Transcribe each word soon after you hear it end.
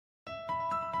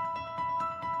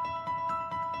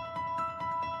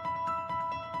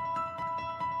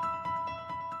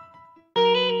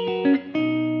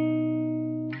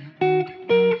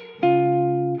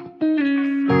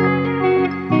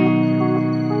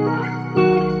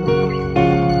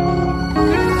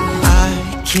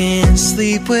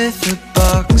sleep with a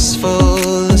box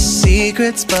full of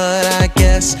secrets, but I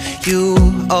guess you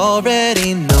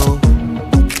already know.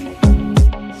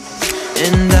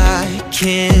 And I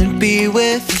can't be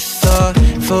with a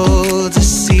thoughtful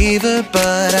deceiver,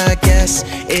 but I guess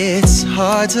it's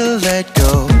hard to let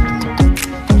go.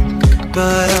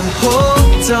 But I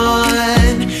hold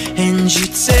on, and you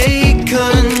take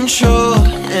control,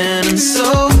 and I'm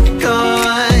so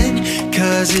gone,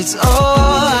 'cause it's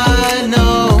all I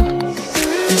know.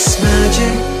 This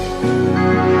magic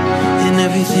in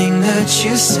everything that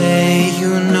you say,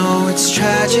 you know it's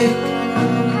tragic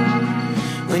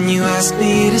when you ask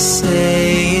me to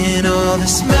stay in all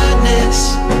this madness,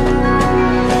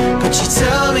 but you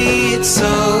tell me it's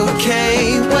okay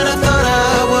when I thought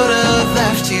I would have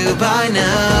left you by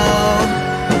now.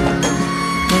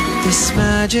 But this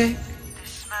magic,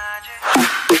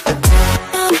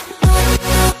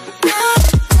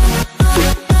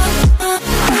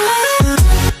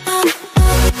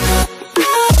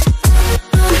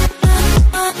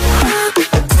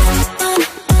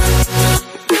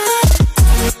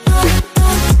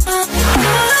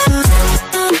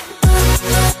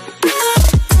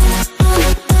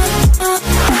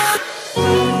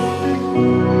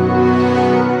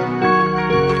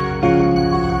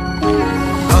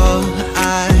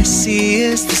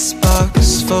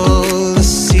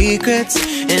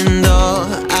 and all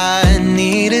I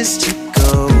need is to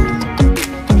go.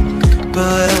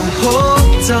 But I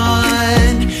hold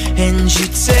on, and you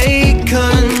take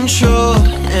control,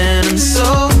 and I'm so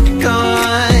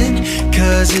gone,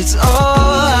 'cause it's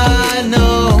all I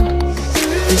know.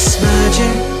 This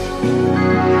magic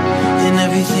in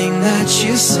everything that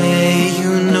you say,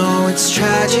 you know it's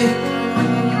tragic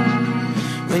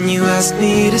when you ask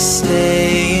me to stay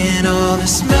in all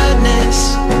this madness,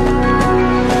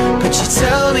 but you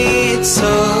tell me it's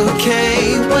okay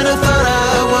when I thought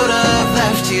I would have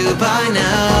left you by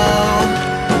now.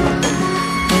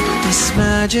 But this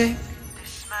magic,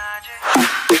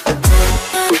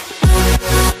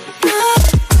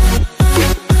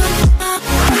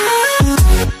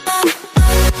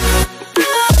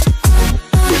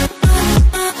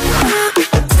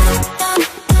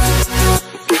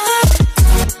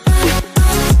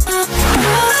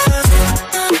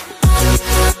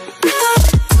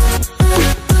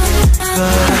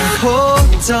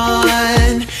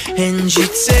 on, and you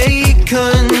take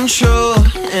control,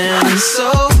 and I'm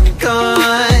so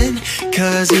gone,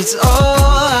 'cause it's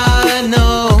all I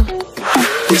know.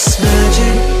 This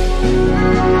magic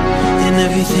in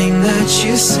everything that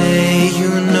you say, you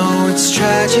know it's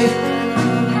tragic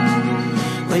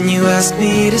when you ask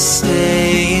me to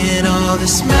stay in all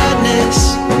this madness,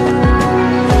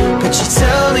 but you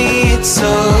tell me it's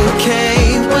okay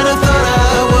when I thought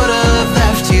I would have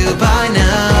left you by now.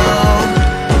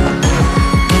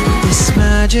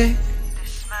 Magic.